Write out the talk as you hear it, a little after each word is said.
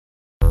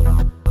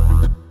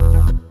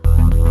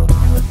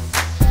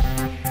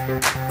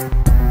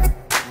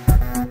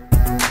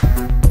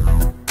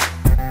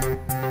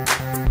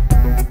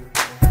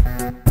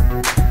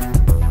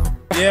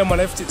Yeah, man,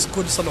 everything's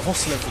good. It's on the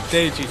hustle every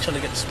day, G. Trying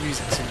to get this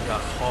music thing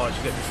that hard.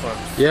 You get me, fun.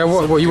 Yeah,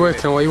 what are you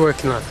working on? What are you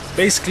working on?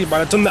 Basically,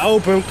 man, I've done the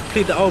album,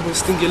 completed the album,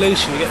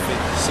 Stingulation. You get me?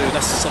 So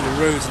that's just on the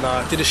roads now.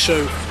 I did a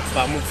show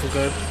about a month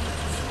ago.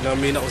 You know what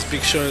I mean? That was a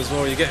big show as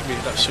well. You get me?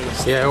 That show.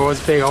 Yeah, it was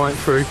big. I went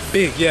through.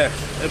 Big, yeah.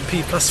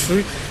 MP passed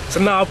through.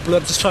 So now I'm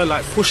just trying to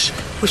like push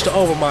the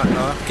album out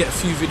now. Get a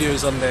few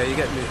videos on there. You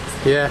get me?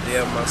 Yeah.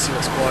 Yeah, man. See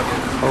what's going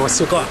on. Oh,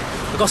 what's it got?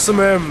 I got some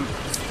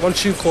one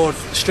tune called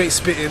Straight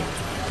Spitting.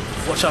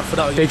 Watch out for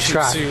that on big YouTube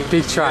track, soon.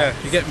 big track.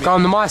 Yeah, you get me? Go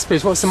on the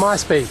MySpace. What's the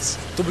MySpace?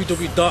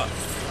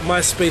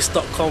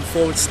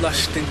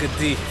 www.myspace.com/STINGA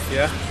D.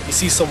 Yeah. You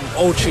see some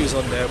old tunes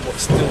on there, but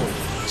still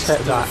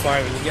that.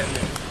 Firing. You get me?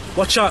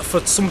 Watch out for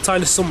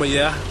sometime this summer,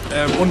 yeah.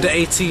 Under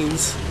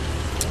 18s,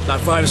 that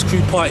Virus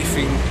Crew party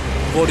thing.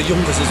 With all the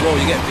youngers as well.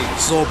 You get me?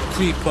 Zorb,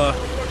 Creeper,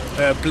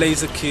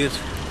 Blazer Kid.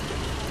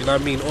 You know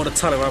what I mean? All the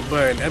talent I'm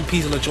wearing.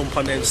 MP's gonna jump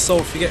on there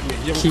himself, you get me?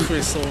 Young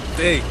Chris all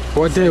day.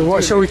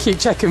 What shall we keep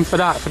checking for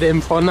that, for the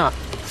info on that?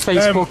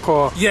 Facebook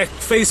or? Yeah,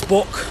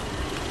 Facebook.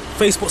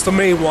 Facebook's the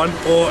main one.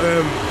 Or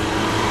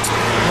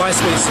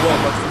MySpace as well.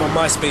 My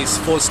MySpace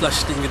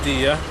 /STINGA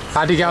D, yeah?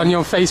 How do you get on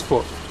your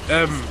Facebook?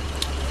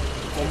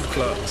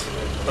 Unclocked.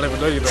 I don't even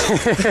know, you know.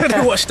 I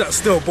don't watch that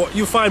still, but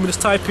you'll find me,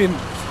 just type in,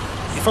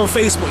 if on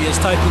Facebook, you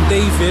just type in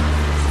David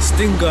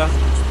STINGA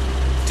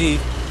D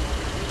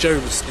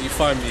Jones, you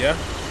find me, yeah?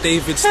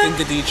 David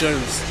STINGA D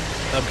Jones.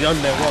 I'll be on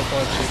there, what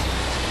can't you?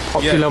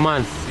 Popular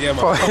man. Yeah,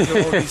 man, popular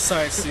on all these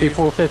sites.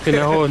 People flipping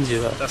their horns,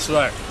 you know. That's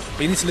right.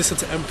 But you need to listen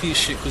to MP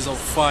shit because on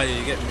fire,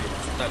 you get me?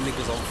 That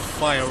nigga's on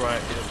fire right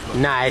here, blood.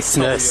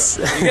 Niceness.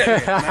 You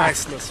get me?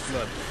 Niceness,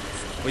 blood.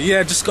 But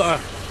yeah, just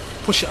gotta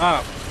push it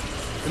out.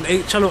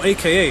 And channel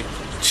AKA,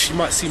 you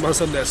might see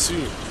man's on there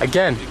soon.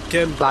 Again,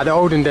 like the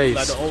olden days.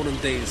 Like the olden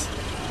days.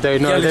 They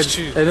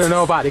don't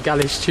know about the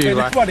Gallish tune, they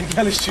right? Know about the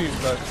Gallish tune,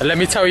 man. And let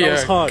me tell you,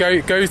 go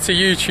to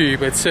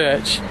YouTube and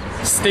search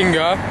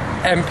Stinga,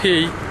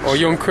 MP or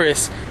Young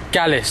Chris,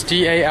 Gallis,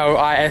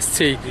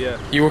 G-A-L-I-S-T. Yeah.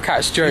 You will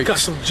catch jokes. You got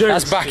some jokes.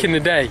 That's back in the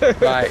day.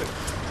 Like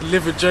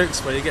deliver jokes,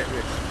 man. You get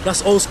me?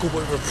 That's old school,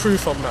 but with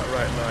proof on that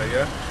right now,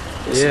 yeah.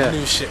 It's some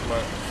new shit,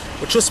 man.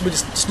 But trust me,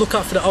 just look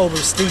out for the album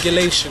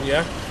Stingulation,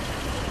 yeah.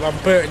 I'm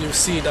Burton, you'll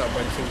see that,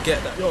 man. You can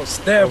get that. Yo, it's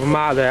there. Album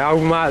out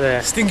there.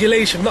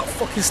 Stingulation, not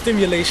fucking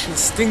stimulation.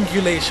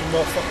 Stingulation,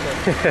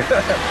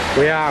 motherfucker.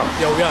 We out.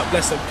 Yo, we out.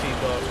 Bless MP,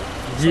 dog.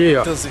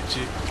 Yeah. Does it,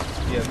 G?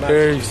 Yeah,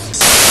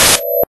 nice.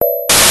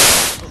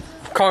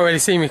 Can't really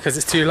see me because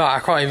it's too light. I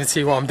can't even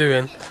see what I'm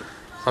doing.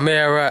 I'm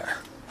here at,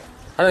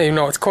 I don't even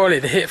know what to call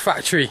it, the Hit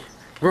Factory,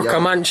 RUKUS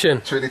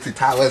Mansion. Trinity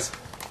Towers.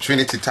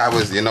 Trinity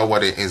Towers, you know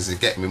what it is, you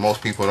get me?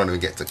 Most people don't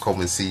even get to come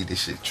and see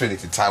this shit.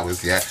 Trinity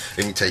Towers, yeah.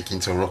 Let me take you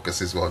into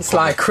RUKUS as well. It's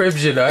like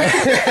cribs, you know.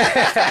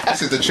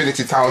 This is the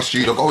Trinity Towers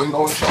studio. Go in,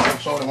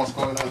 show them what's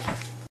going on.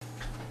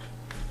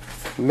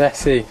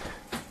 Messy.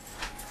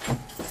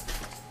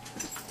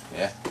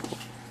 Yeah.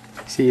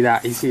 See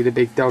that? You see the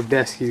big dog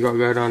desk he's got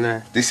going on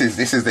there. This is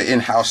the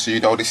in-house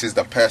studio. This is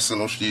the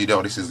personal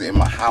studio. This is in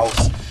my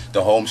house,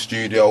 the home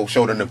studio.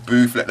 Show them the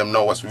booth. Let them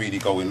know what's really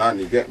going on.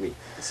 You get me?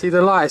 See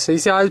the lights? So you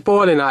see how it's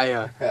boiling out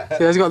here?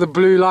 See, it's got the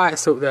blue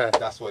lights up there.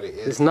 That's what it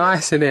is. It's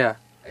nice in here.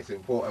 It's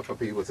important for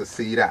people to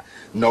see that.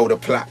 Know the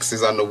plaques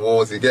is on the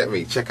walls. You get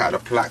me? Check out the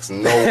plaques.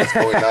 Know what's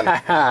going on.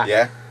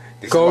 Yeah.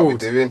 This Gold. is what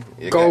we're doing.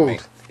 You Gold. Get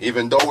me?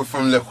 Even though we're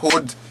from the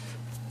hood,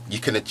 you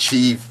can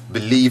achieve.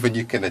 Believe and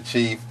you can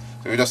achieve.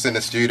 So we're just in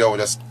the studio. We're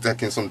just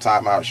taking some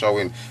time out,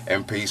 showing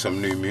MP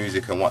some new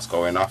music and what's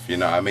going off. You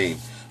know what I mean?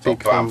 So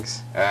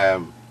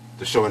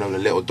just showing them the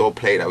little dub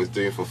plate that I was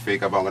doing for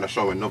Figure, but I'm going to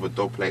show them another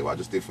dub plate what I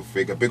just did for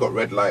Figure. Big up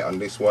red light on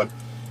this one.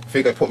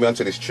 Figure put me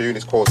onto this tune,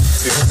 it's called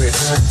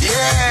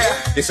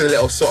Yeah! This is a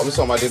little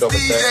something I did over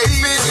there.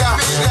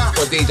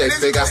 For DJ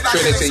Figure,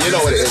 Trinity, you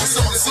know what it is.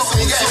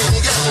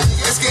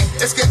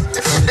 Let's get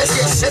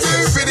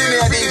fit in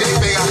there, DJ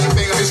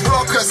Figure. It's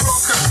RUKUS.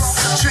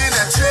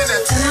 Trinity.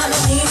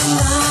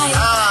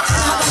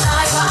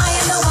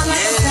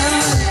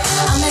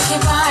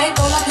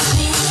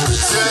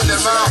 Turn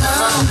them out.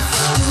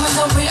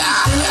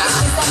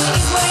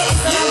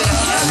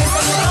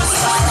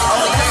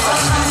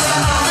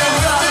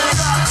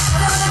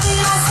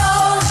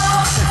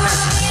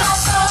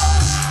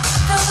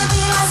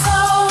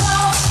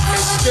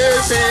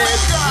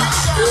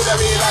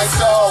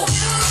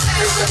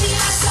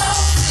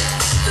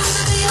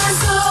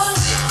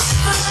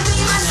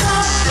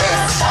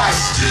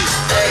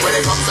 When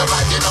it comes to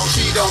rap, you know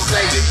she don't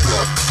play it.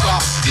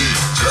 DJ,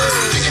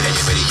 thinking that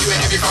you ready, you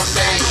ain't heavy from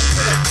day.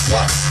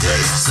 What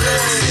they say,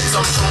 it's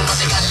some tune, but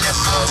they got them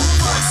move.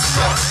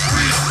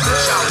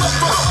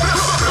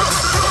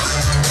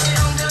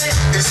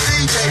 It's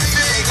DJ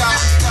Figure.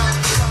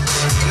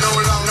 No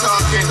long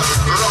talking,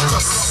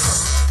 RUKUS.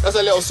 That's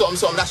a little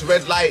something, that's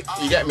red light,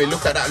 you get me?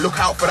 Look at that, look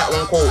out for that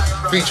one called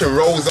featuring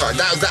Rosa.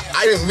 That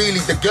I didn't really,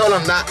 the girl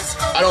on that,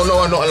 I don't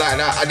know her nothing like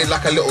that. I did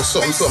like a little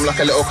something,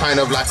 like a little kind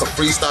of like a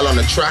freestyle on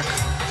the track.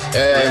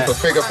 For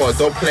Figure for a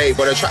dub play,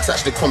 but the track's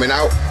actually coming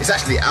out. It's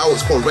actually out,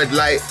 it's called Red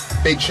Light,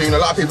 big tune. A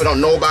lot of people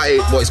don't know about it,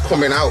 but it's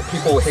coming out.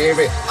 People will hear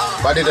it.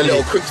 But I did a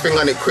little quick thing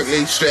on it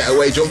quickly, straight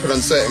away, jumping on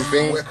certain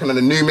things. Working on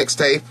a new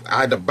mixtape.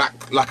 I had the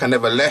back like I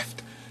never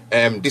left.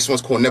 This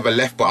one's called Never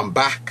Left, but I'm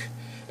back.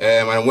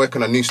 And I'm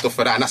working on new stuff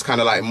for that, and that's kind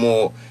of like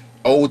more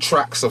old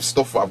tracks of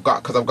stuff that I've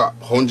got, because I've got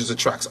hundreds of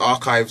tracks,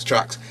 archives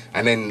tracks,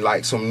 and then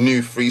like some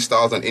new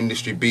freestyles on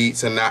industry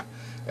beats and that.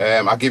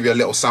 I'll give you a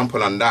little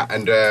sample on that,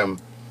 and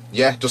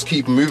yeah, just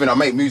keep moving. I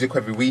make music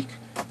every week,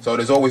 so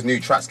there's always new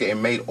tracks getting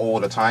made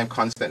all the time,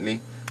 constantly.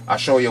 I'll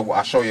show you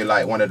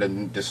like one of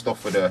the stuff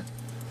for the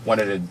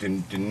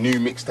new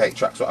mixtape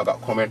tracks that I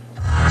got coming.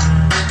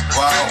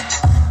 Wow,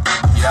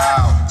 yo,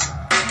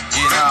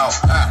 you know,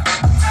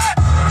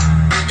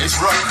 it's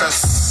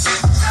RUKUS,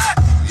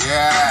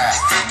 yeah.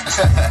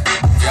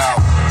 Yo,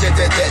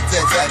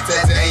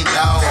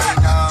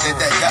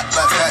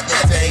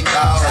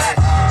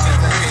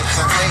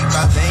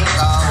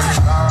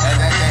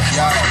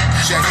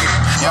 check it,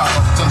 yo.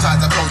 Sometimes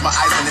I close my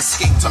eyes and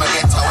escape till I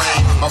get away.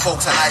 My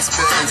folks are nice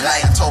burdens,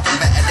 like talking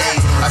better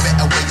days. I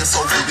better wait the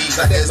soul to be,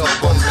 like there's no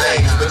gun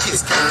play. But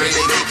kids can relate,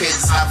 they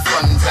kids have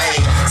fun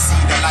play. See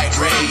the light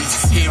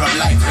rays, hear them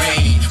like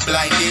rain.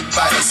 Blinded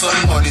by the sun,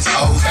 but it's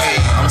okay.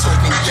 I'm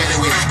talking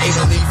genuine, ain't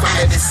no need for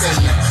medicine.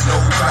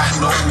 No crack,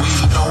 no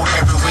weed, no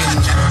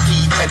heroin.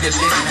 Keep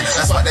peddling,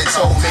 that's what they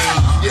told me.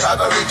 Yeah, I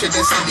gotta reach a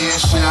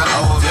destination.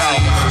 Oh, yo,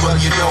 well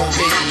you know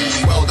me,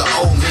 well the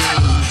old me.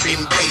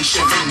 Been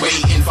patient, been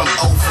waiting from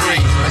 03.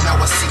 But now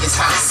I see it's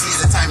time to seize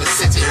the time to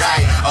set it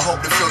right. I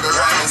hope to feel the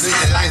rhymes,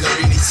 the lines are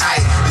really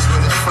tight. This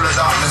world is full of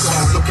darkness, so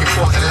I'm looking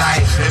for the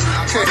light.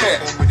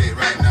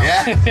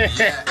 Yeah?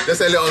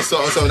 That's a little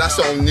something, that's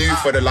something new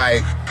for the,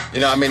 like, you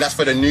know what I mean, that's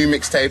for the new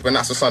mixtape, and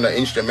that's just on the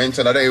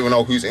instrumental. I don't even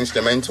know who's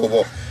instrumental,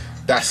 but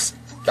that's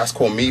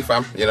called me,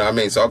 fam, you know what I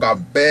mean? So I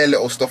got bare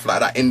little stuff like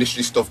that,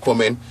 industry stuff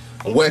coming.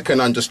 I'm working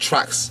on just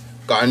tracks.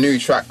 Got a new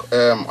track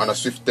on a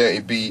Swift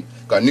 30 beat.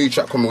 Got a new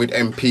track coming with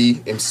Empey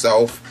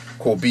himself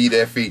called Be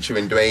There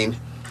featuring Dwayne.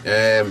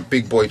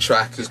 Big boy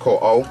track, it's called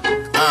Oh.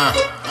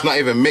 It's not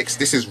even mixed,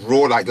 this is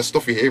raw, like the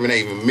stuff you're hearing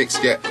ain't even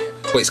mixed yet,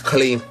 but it's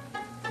clean.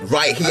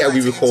 Right here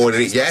we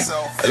recorded it, yeah?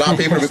 A lot of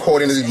people are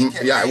recording this,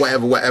 yeah,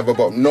 whatever,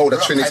 but no, the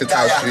Trinity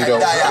Towers studio.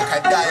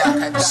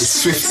 It's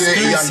Swift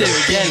 30 on the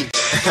beat.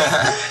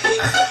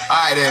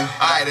 I then.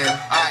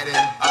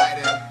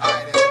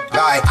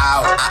 Like,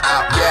 out,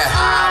 yeah.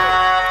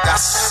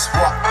 That's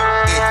what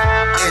it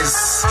is.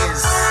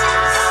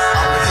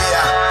 I'm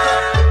here,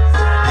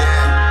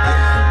 yeah.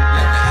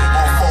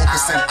 More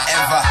focused than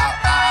ever,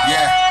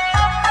 yeah.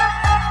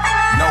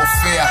 No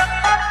fear,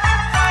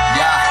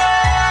 yeah.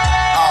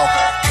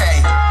 Okay,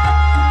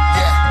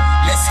 yeah.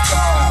 Let's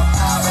go.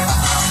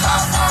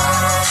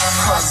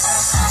 'Cause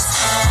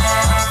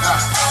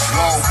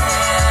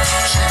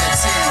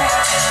Trinity,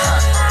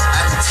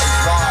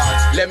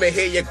 Let me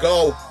hear you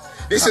go.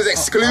 This is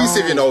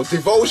exclusive, you know.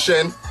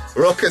 Devotion,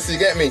 RUKUS, you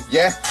get me?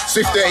 Yeah?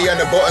 Swift 30 on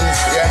the buttons,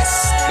 yeah?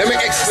 Let me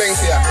explain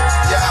to you.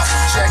 Yeah,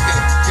 check it,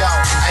 yo.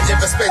 I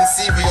never spend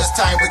serious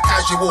time with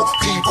casual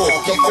people.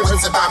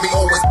 Ignorance about me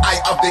always eye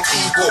of the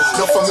ego.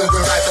 Not for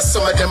moving right, but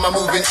some of them are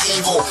moving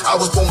evil. I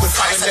was born with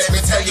fire, let me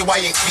tell you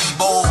I ain't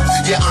feeble.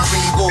 Yeah, I'm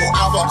regal,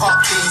 Alpha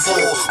Cop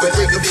Diesel. When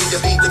we can the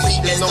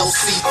beat, there's no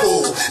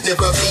sequel.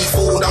 Never be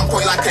fooled, I'm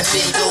point like a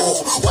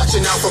needle.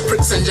 Watching out for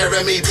pricks and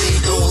Jeremy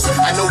Beagles.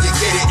 I know you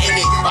get it in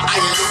it, but I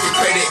ain't looking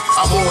credit.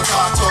 I'm all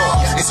talk,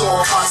 it's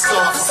all hard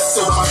stuff.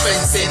 So my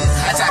fencing,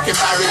 attacking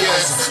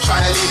barriers.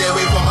 Trying to lead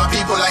away from my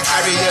people like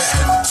Harriet.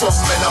 Tough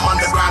when I'm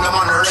underground, I'm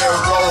on the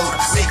railroad.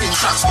 Making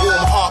tracks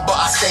warm heart, but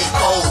I stay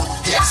cold.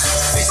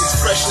 Yes, this is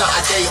fresh, not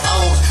a day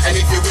old. And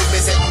if you're with me,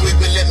 say with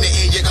me, let me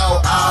hear you go.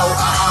 Ow,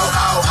 ow,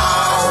 ow,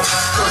 ow.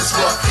 'Cause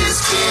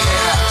RUKUS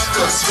here.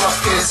 'Cause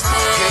RUKUS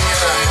here.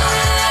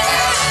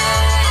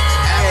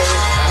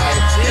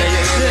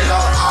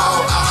 Ow,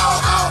 ow,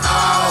 ow,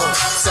 ow.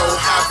 So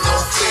have no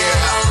fear.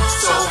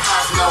 So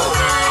have no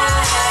fear.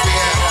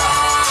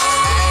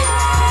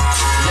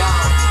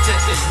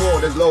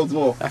 There's loads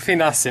more. I think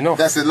that's enough.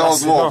 That's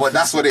loads more, but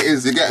that's what it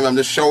is. You get me? I'm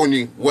just showing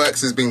you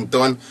works has been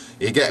done.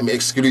 You get me?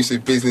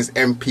 Exclusive business,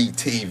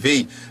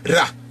 MPTV.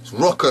 It's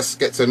RUKUS.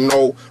 Get to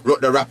know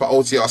the rapper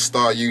OTR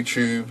Star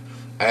YouTube,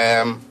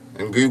 and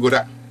Google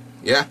that.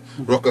 Yeah,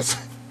 RUKUS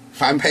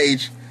fan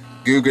page.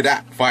 Google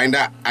that. Find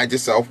that. Add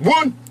yourself.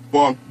 One.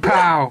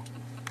 Pow.